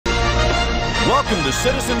Welcome to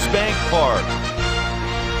Citizens Bank Park.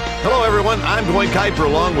 Hello, everyone. I'm Dwayne Kuiper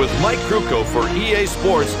along with Mike Krukow for EA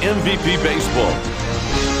Sports MVP Baseball.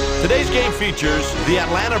 Today's game features the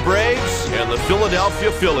Atlanta Braves and the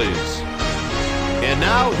Philadelphia Phillies. And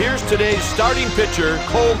now, here's today's starting pitcher,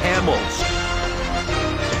 Cole Hamels.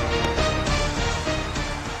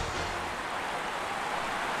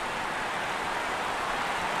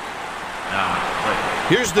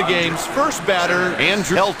 Here's the game's first batter,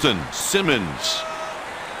 Andrew Elton Simmons.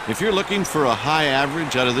 If you're looking for a high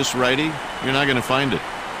average out of this righty, you're not going to find it.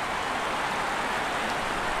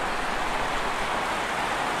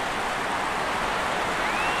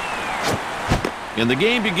 And the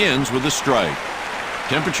game begins with a strike.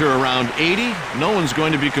 Temperature around 80. No one's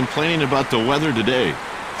going to be complaining about the weather today.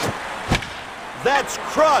 That's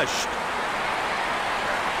crushed.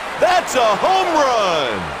 That's a home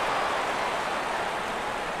run.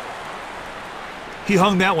 He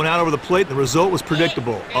hung that one out over the plate, and the result was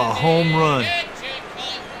predictable. A home run.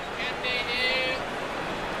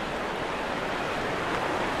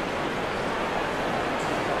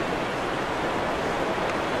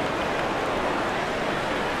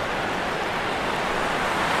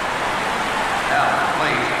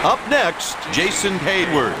 Up next, Jason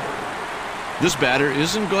Hayward. This batter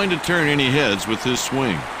isn't going to turn any heads with his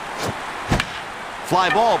swing.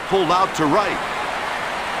 Fly ball pulled out to right.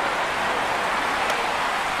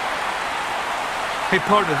 Hey,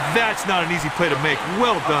 partner, that's not an easy play to make.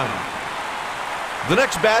 Well done. The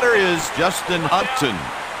next batter is Justin Upton.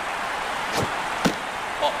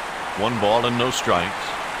 1 ball and no strikes.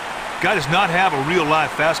 Guy does not have a real live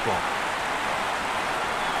fastball.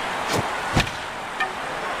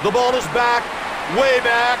 The ball is back, way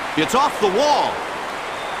back. It's off the wall.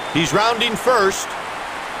 He's rounding first.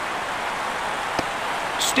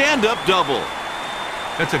 Stand-up double.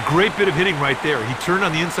 That's a great bit of hitting right there. He turned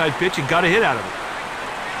on the inside pitch and got a hit out of it.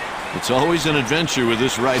 It's always an adventure with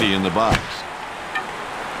this righty in the box.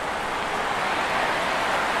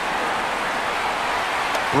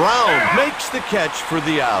 Brown makes the catch for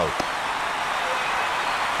the out.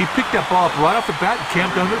 He picked that ball up right off the bat and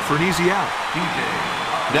camped under it for an easy out.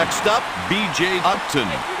 Next up, B.J. Upton.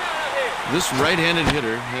 This right-handed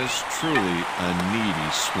hitter has truly a needy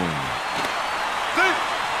swing.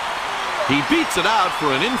 He beats it out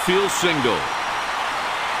for an infield single.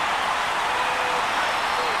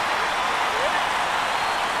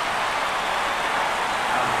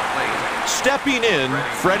 Stepping in,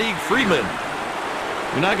 Freddie Freeman.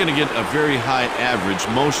 You're not going to get a very high average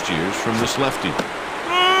most years from this lefty.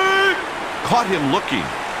 Caught him looking.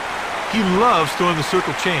 He loves throwing the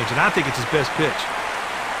circle change, and I think it's his best pitch.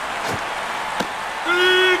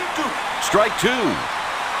 Strike 2.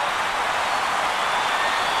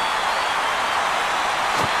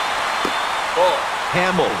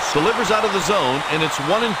 Hamels delivers out of the zone, and it's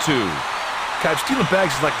 1-2. Kyle, stealing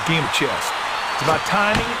bags is like a game of chess. It's about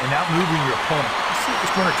timing and outmaneuvering your opponent. Let's see what this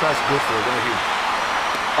runner tries to go for it right here.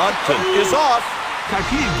 Upton is off. Kyle,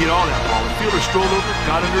 he didn't get all that ball. The fielder strolled over,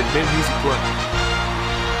 got under it, made an easy play.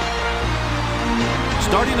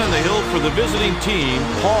 Starting on the hill for the visiting team,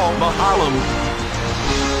 Paul Mahalem.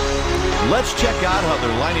 Let's check out how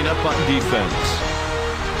they're lining up on defense.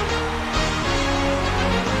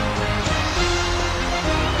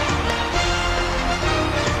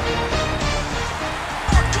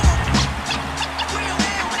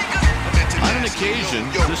 On an occasion,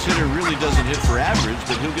 this hitter really doesn't hit for average,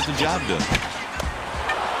 but he'll get the job done.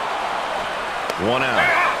 1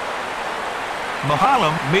 out.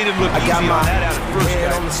 Mahalem made it look easy on that out at first.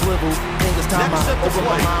 Next at the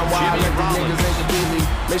plate, Jimmy Rollins.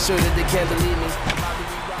 Make sure that they can't believe me.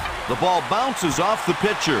 The ball bounces off the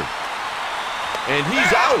pitcher. And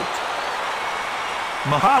he's out.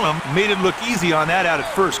 Mahalem made it look easy on that out at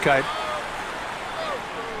first, Kite.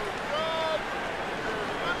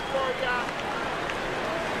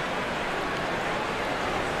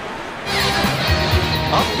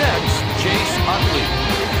 Up next, Chase Utley.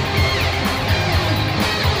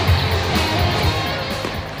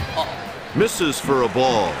 Misses for a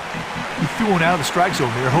ball. He threw one out of the strike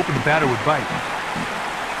zone there, hoping the batter would bite.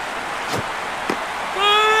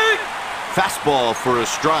 Fastball for a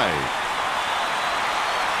strike.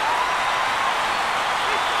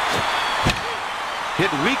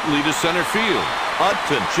 Hit weakly to center field.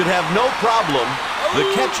 Upton should have no problem. The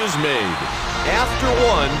catch is made. After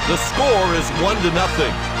 1, the score is 1-0.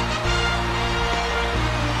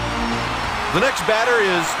 The next batter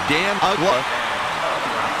is Dan Ugla.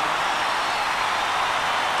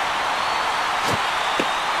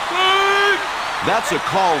 That's a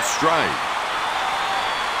called strike.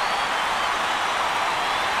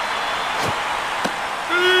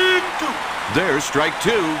 There's strike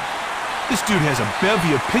two. This dude has a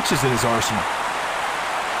bevy of pitches in his arsenal.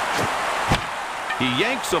 He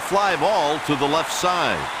yanks a fly ball to the left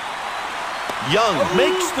side. Young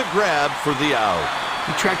makes the grab for the out.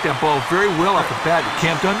 He tracked that ball very well off the bat and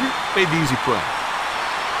camped under it, made the easy play.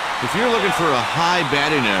 If you're looking for a high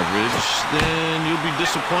batting average, then you'll be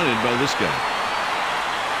disappointed by this guy.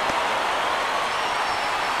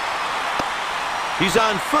 He's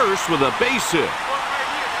on first with a base hit.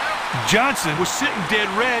 Johnson was sitting dead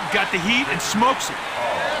red, got the heat, and smokes it.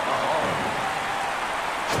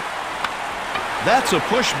 That's a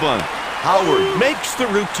push bunt. Howard makes the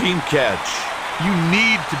routine catch. You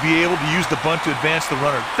need to be able to use the bunt to advance the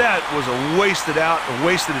runner. That was a wasted out, a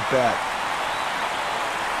wasted at bat.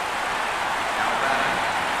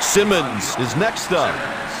 Simmons is next up.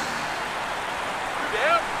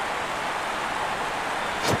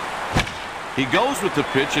 He goes with the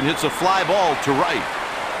pitch and hits a fly ball to right.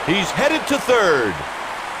 He's headed to third.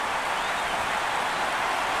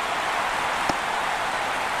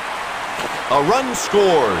 A run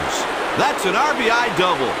scores. That's an RBI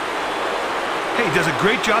double. Hey, he does a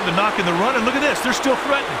great job of knocking the run, and look at this. They're still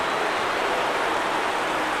threatening.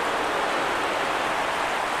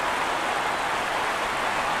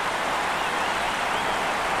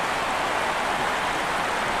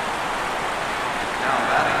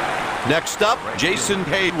 Next up, Jason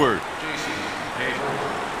Hayward.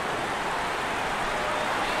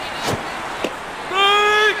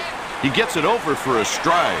 He gets it over for a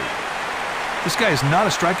strike. This guy is not a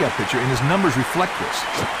strikeout pitcher, and his numbers reflect this.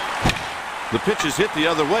 The pitch is hit the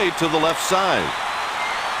other way to the left side.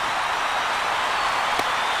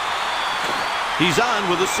 He's on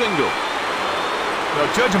with a single.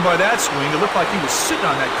 Now, judging by that swing, it looked like he was sitting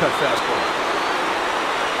on that cut fastball.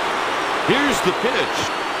 Here's the pitch.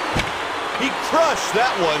 He crushed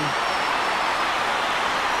that one.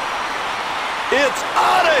 It's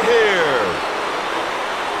out of here.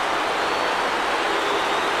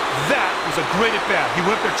 That was a great at-bat. He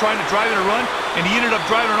went up there trying to drive in a run, and he ended up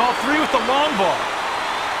driving all three with the long ball.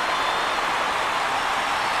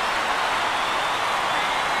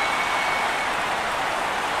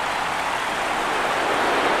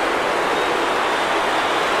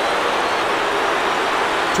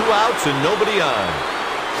 Two outs and nobody on.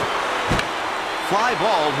 Fly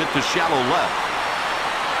ball hit the shallow left.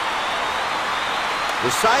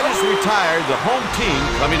 The side is retired. The home team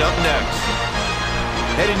coming up next.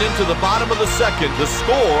 Heading into the bottom of the second, the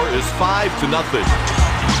score is 5-0.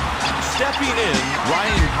 Stepping in,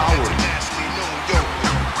 Ryan Howard.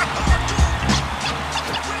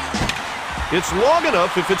 It's long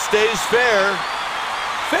enough if it stays fair.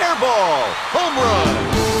 Fair ball, home run.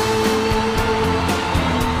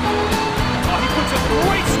 Oh, he puts a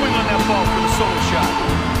great swing on that ball for the solo shot.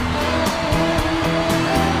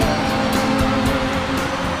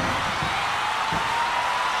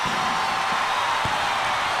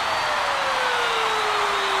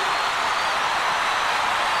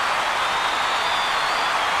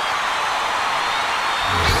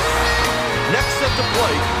 Next at the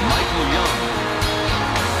plate, Michael Young.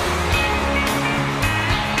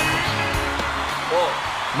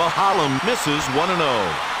 Mahalam misses 1-0.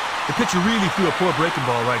 The pitcher really threw a poor breaking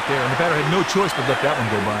ball right there, and the batter had no choice but let that one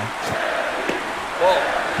go by.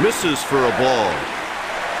 Misses for a ball.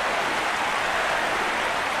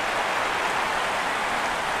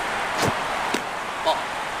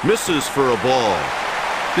 Misses for a ball.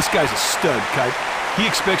 This guy's a stud, Kite. He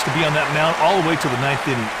expects to be on that mound all the way to the 9th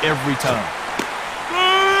inning every time.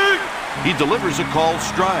 He delivers a called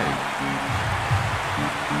strike.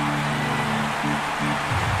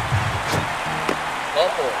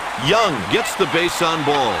 Young gets the base on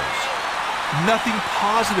balls. Nothing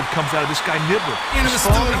positive comes out of this guy, Nibbler.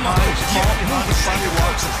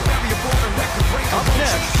 Up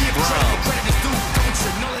next, Brown.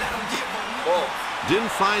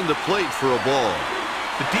 Didn't find the plate for a ball.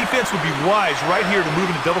 The defense would be wise right here to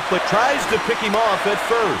move into double play. Tries to pick him off at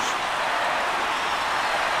first.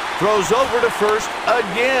 Throws over to first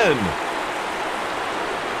again.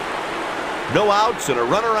 No outs and a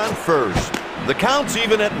runner on first. The count's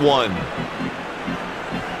even at 1.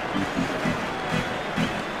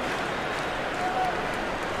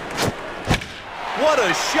 What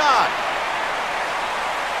a shot!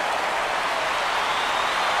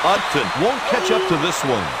 Upton won't catch up to this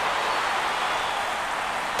one.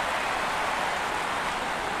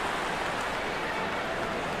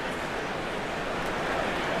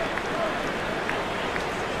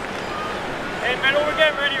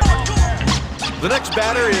 The next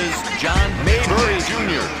batter is John Mayberry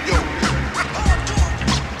Jr.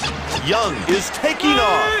 Young is taking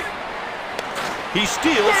off. He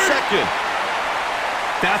steals second.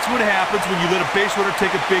 That's what happens when you let a base runner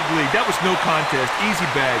take a big lead. That was no contest. Easy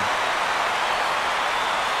bag.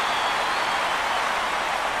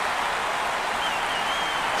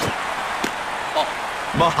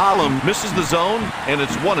 Mahalam misses the zone, and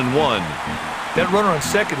it's 1-1. That runner on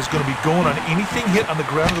second is going to be going on anything hit on the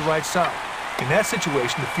ground to the right side. In that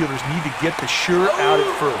situation, the fielders need to get the sure out at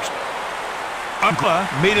first. Unkla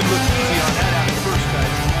made it look easy on that out at first,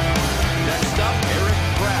 guys. Next up,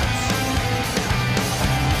 BRAVES.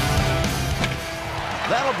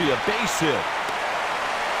 That'll be a base hit.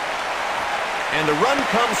 And the run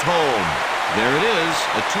comes home. There it is,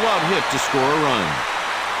 a 2-out hit to score a run.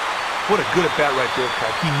 What a good at-bat right there,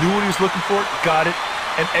 Pat. He knew what he was looking for, got it,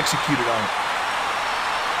 and executed on it.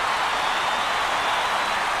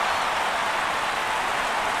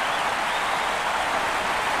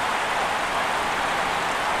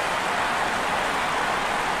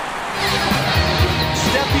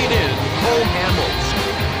 Stepping in, Cole Hamels.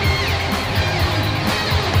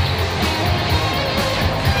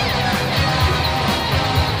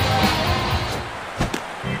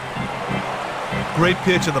 Great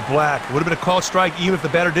pitch in the black. It would have been a called strike even if the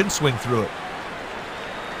batter didn't swing through it.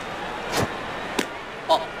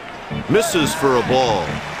 Misses for a ball.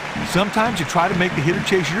 Sometimes you try to make the hitter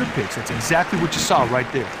chase your pitch. That's exactly what you saw right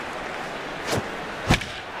there.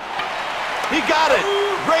 He got it!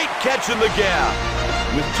 Great catch in the gap.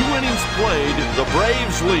 With 2 innings played, the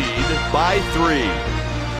Braves lead by 3.